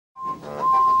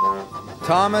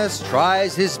Thomas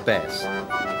tries his best.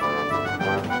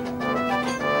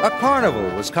 A carnival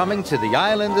was coming to the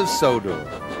island of Sodor.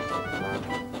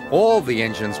 All the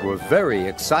engines were very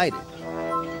excited.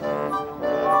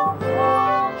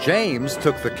 James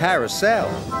took the carousel.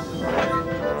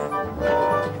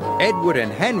 Edward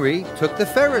and Henry took the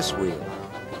Ferris wheel.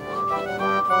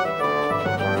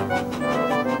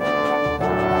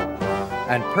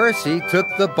 And Percy took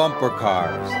the bumper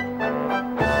cars.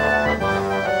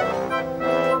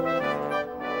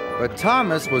 But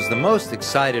Thomas was the most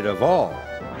excited of all.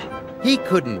 He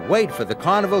couldn't wait for the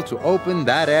carnival to open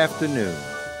that afternoon.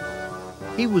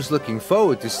 He was looking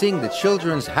forward to seeing the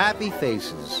children's happy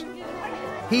faces.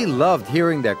 He loved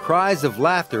hearing their cries of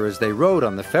laughter as they rode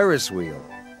on the Ferris wheel.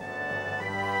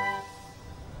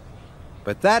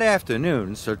 But that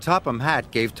afternoon, Sir Topham Hatt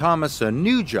gave Thomas a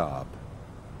new job.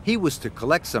 He was to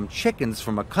collect some chickens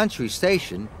from a country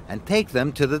station and take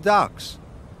them to the docks.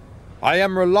 "I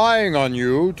am relying on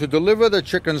you to deliver the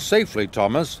chickens safely,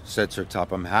 Thomas," said Sir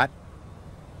Topham Hatt.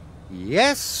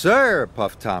 "Yes, sir,"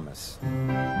 puffed Thomas.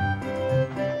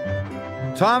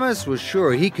 Thomas was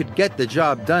sure he could get the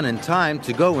job done in time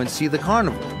to go and see the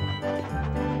carnival.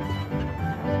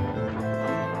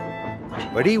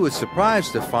 But he was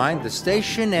surprised to find the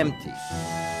station empty.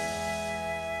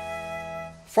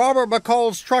 "Farmer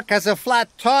McColl's truck has a flat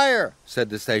tire,"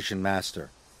 said the station master.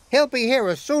 "He'll be here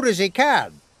as soon as he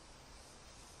can."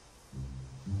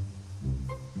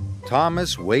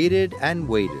 Thomas waited and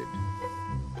waited,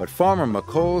 but Farmer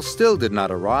McColl still did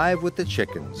not arrive with the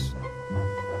chickens.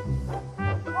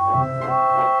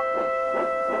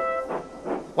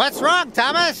 "What's wrong,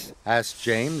 Thomas?" asked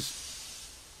James.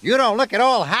 "You don't look at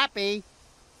all happy."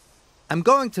 "I'm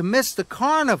going to miss the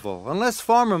carnival unless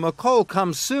Farmer McColl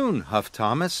comes soon," huffed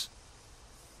Thomas.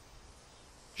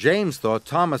 James thought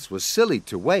Thomas was silly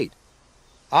to wait.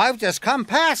 "I've just come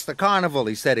past the carnival,"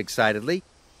 he said excitedly.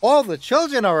 "All the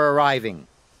children are arriving.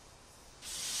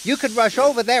 You could rush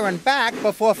over there and back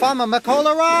before Farmer McColl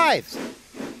arrives."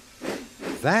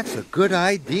 "That's a good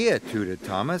idea," tooted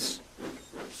Thomas.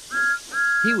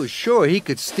 He was sure he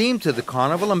could steam to the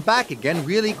carnival and back again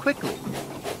really quickly.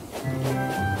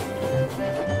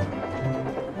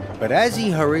 But as he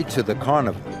hurried to the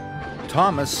carnival,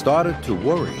 Thomas started to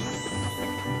worry.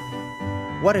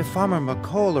 What if Farmer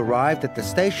McColl arrived at the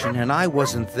station and I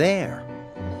wasn't there?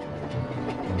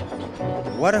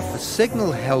 What if a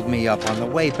signal held me up on the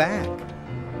way back?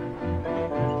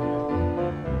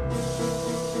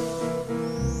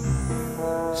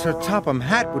 Sir Topham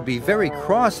Hatt would be very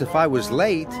cross if I was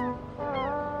late.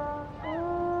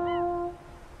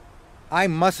 "I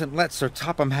mustn't let Sir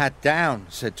Topham Hatt down,"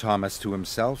 said Thomas to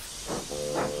himself,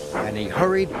 and he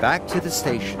hurried back to the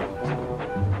station.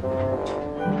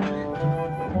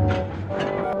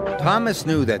 Thomas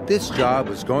knew that this job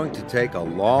was going to take a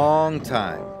long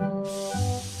time.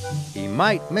 He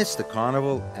might miss the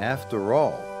carnival after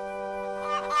all.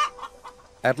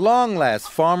 At long last,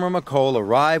 Farmer McColl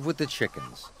arrived with the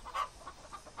chickens,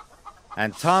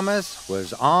 and Thomas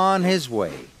was on his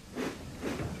way.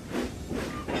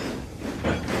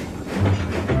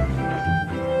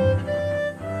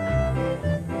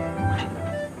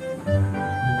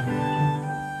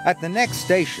 At the next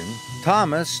station,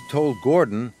 Thomas told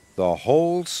Gordon the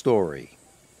whole story.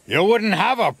 "You wouldn't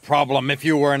have a problem if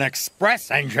you were an express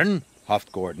engine,"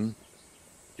 huffed Gordon.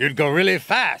 "You'd go really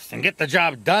fast and get the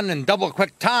job done in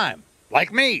double-quick time,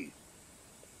 like me.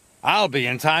 I'll be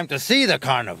in time to see the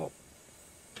carnival."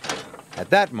 At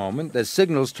that moment, the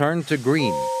signals turned to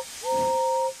green,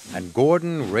 and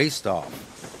Gordon raced off.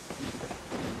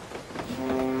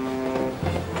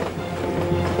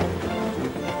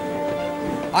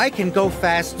 "I can go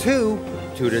fast too,"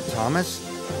 tooted Thomas,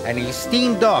 and he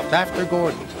steamed off after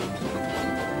Gordon.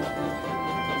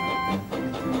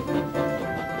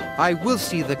 "I will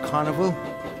see the carnival.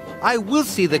 I will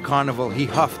see the carnival," he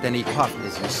huffed and he puffed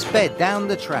as he sped down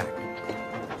the track.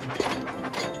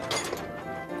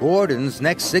 Gordon's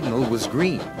next signal was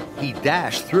green. He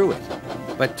dashed through it,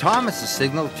 but Thomas's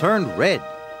signal turned red.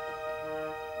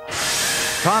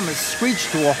 Thomas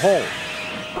screeched to a halt.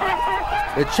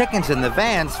 The chickens in the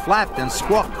vans flapped and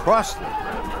squawked crossly.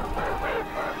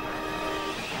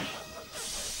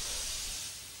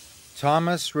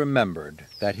 Thomas remembered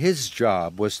that his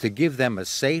job was to give them a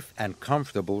safe and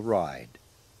comfortable ride.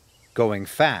 Going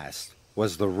fast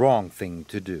was the wrong thing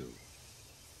to do.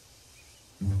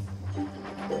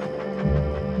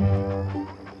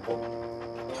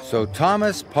 So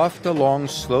Thomas puffed along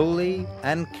slowly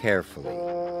and carefully.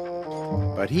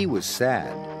 But he was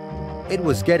sad. It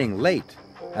was getting late,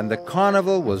 and the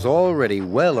carnival was already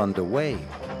well underway.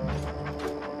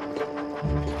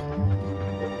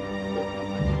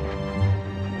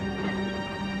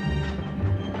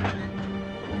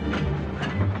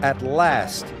 At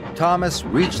last, Thomas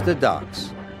reached the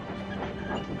docks.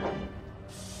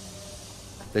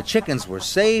 The chickens were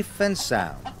safe and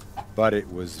sound, but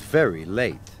it was very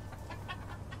late.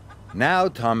 Now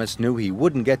Thomas knew he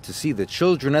wouldn't get to see the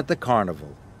children at the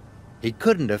carnival. He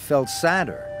couldn't have felt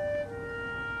sadder.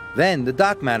 Then the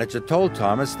dock manager told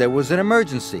Thomas there was an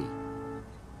emergency.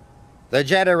 The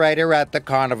generator at the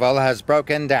carnival has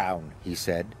broken down, he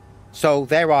said. So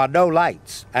there are no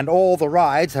lights, and all the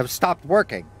rides have stopped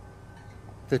working.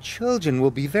 The children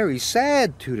will be very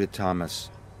sad, tooted Thomas.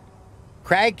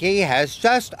 Cranky has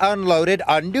just unloaded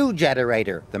a new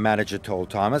generator, the manager told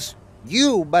Thomas.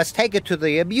 You must take it to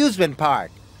the amusement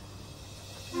park.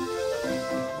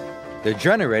 The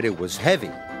generator was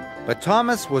heavy, but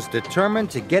Thomas was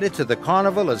determined to get it to the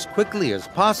carnival as quickly as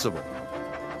possible.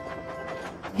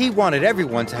 He wanted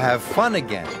everyone to have fun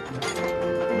again.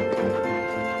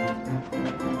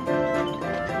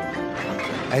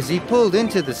 As he pulled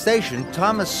into the station,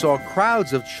 Thomas saw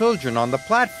crowds of children on the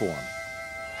platform.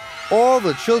 All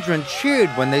the children cheered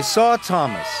when they saw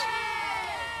Thomas.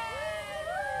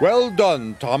 "Well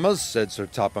done, Thomas," said Sir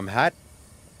Topham Hatt.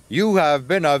 "You have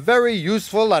been a very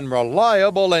useful and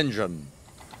reliable engine."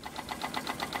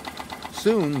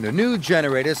 Soon, the new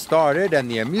generator started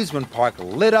and the amusement park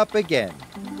lit up again.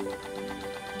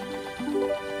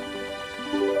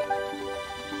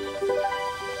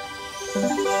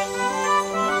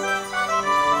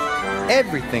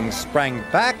 Everything sprang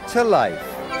back to life.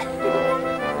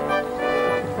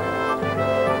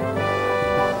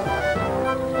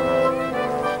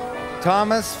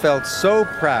 Thomas felt so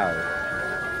proud,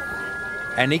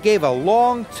 and he gave a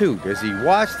long toot as he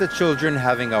watched the children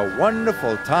having a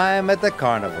wonderful time at the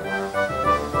carnival.